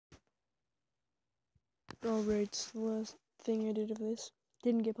Alright, so the last thing I did of this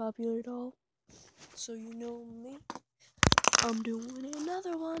didn't get popular at all. So you know me. I'm doing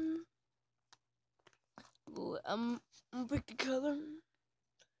another one. I'm pick the color.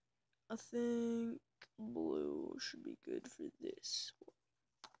 I think blue should be good for this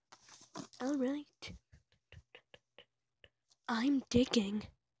one. Alright. I'm digging.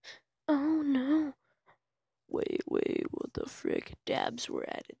 Oh no. Wait, what the frick? Dabs were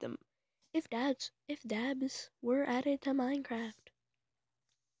added to if dabs were added to Minecraft.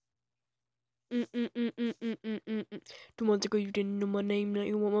 2 months ago you didn't know my name, now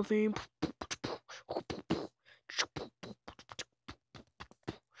you want my fame.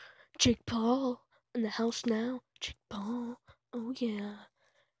 Jake Paul in the house now. Jake Paul, oh yeah.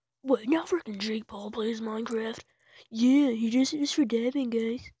 Wait, now freaking Jake Paul plays Minecraft. Yeah, he just is for dabbing,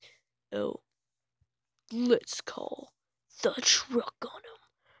 guys. Oh, let's call the truck on him.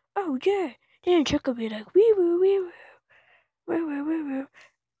 Oh yeah, then the truck will be like wee woo wee woo wee woo wee woo.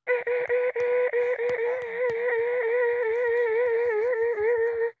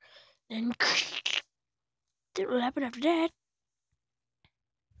 Then what happened after that?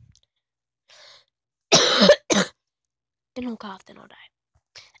 Then he'll cough, then he'll die.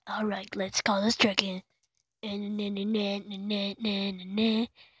 Alright, let's call this truck in.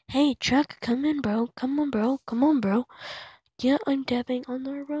 Hey, truck, come in, bro. Come on, bro. Yeah, I'm dabbing on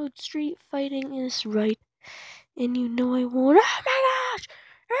the road. Street fighting is right. And you know I won't. Oh my gosh!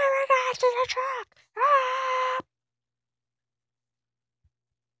 There's a truck!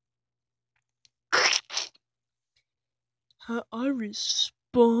 Ah! I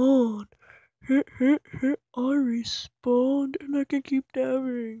respawn. I respawned and I can keep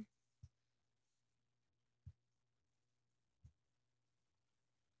dabbing.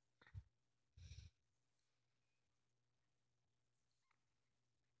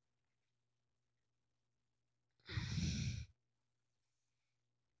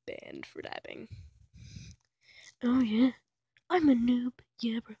 Banned for dabbing. Oh yeah, I'm a noob.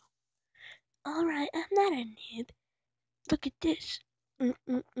 Yeah, bro. Alright, I'm not a noob. Look at this.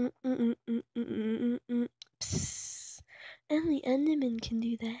 Psst. Only Enderman can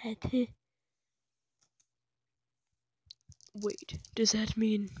do that. Wait, does that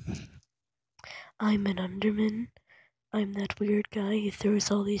mean I'm an Enderman? I'm that weird guy who throws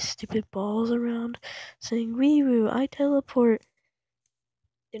all these stupid balls around, saying "wee woo, I teleport."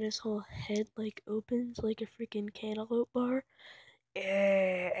 Then his whole head like opens like a freaking cantaloupe bar.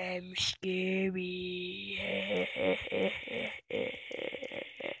 I'm scary.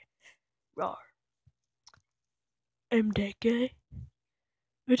 Rawr. I'm that guy.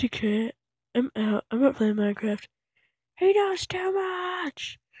 What's a cat? I'm out. I'm not playing Minecraft. He does too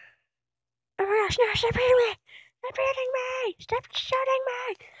much. Oh my gosh, no, stop hitting me! Stop hitting me! Stop shooting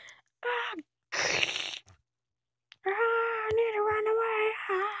me! I need to run away.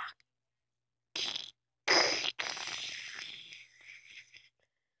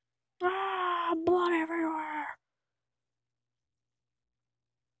 Blood everywhere.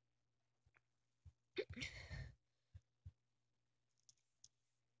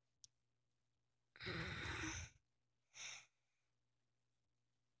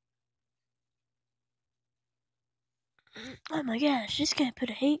 Oh my gosh, this guy put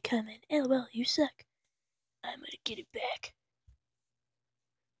a hate comment. LOL, you suck. I'm gonna get it back.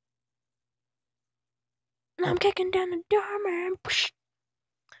 I'm kicking down the door, man.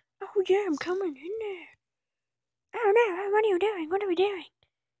 Oh yeah, I'm coming in there. Oh no, what are you doing? What are we doing?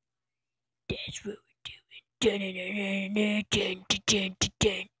 That's what we're doing.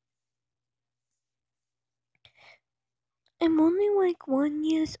 I'm only like 1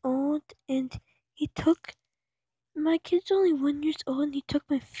 year old and my kid's only 1 year old and he took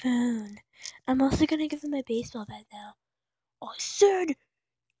my phone. I'm also gonna give him my baseball bat now. I said,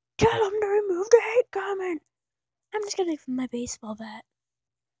 tell him to remove the hate comment. I'm just gonna give him my baseball bat.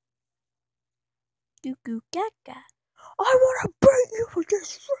 Goo goo gaga. I wanna beat you with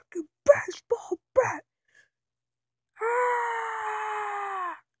this freaking baseball bat.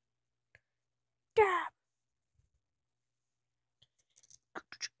 Ah! Dab.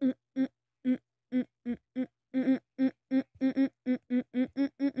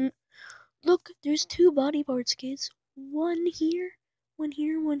 Look, there's 2 body parts, kids. One here, one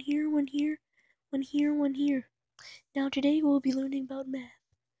here, one here, one here, one here, one here. Now today we'll be learning about math.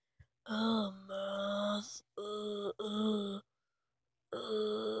 Math. 1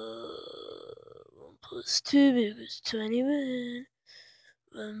 plus 2 equals 21.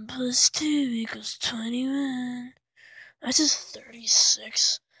 1 plus 2 equals 21. That's just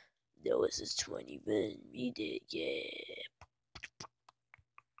 36. No, this is 21. We did, yeah.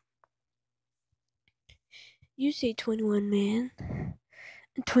 You say 21 man.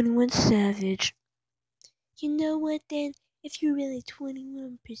 And 21 Savage. You know what then? If you're really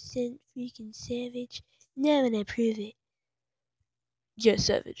 21% freaking savage, now when I prove it. Yeah,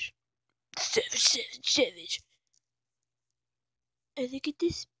 savage. Savage. Oh, look at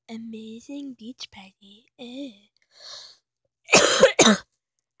this amazing beach party. Oh god,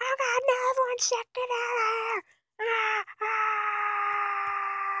 no, everyone's second hour.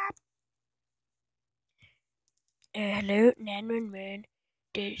 Hello, 911.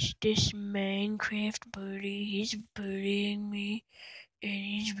 This Minecraft bully, he's bullying me, and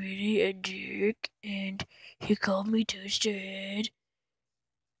he's really a jerk, and he called me Toaster Head.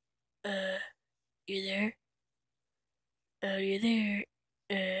 You there? Oh, you there?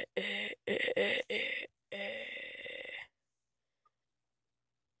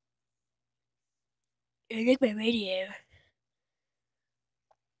 I like my radio.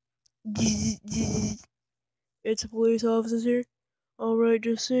 It's a police officer. Alright,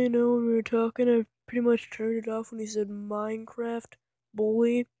 just so you know, when we were talking, I pretty much turned it off when he said Minecraft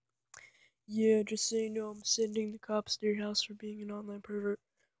bully. Yeah, just so you know, I'm sending the cops to your house for being an online pervert.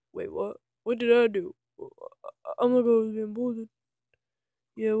 Wait, what? What did I do? I'm not going to be bullied.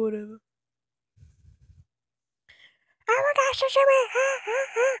 Yeah, whatever. Oh my gosh, just me!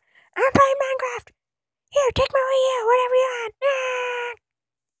 I'm playing Minecraft! Here, take my Wii U, whatever you want!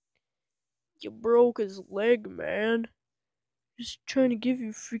 You broke his leg, man. Just trying to give you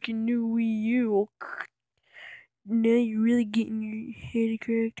a freaking new Wii U. Now you're really getting your head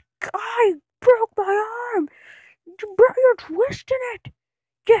cracked. I broke my arm! Bro, you're twisting it!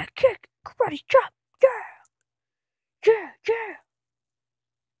 Yeah, kick! Karate chop! Yeah!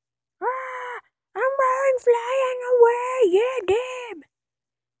 Ah! I'm going flying away! Yeah, damn!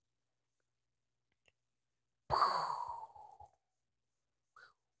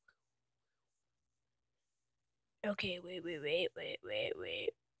 Okay, wait.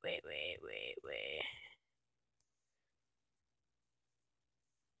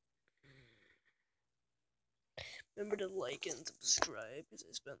 Remember to like and subscribe, because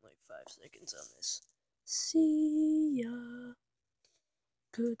I spent like 5 seconds on this. See ya.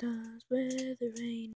 Good times, weather, rain.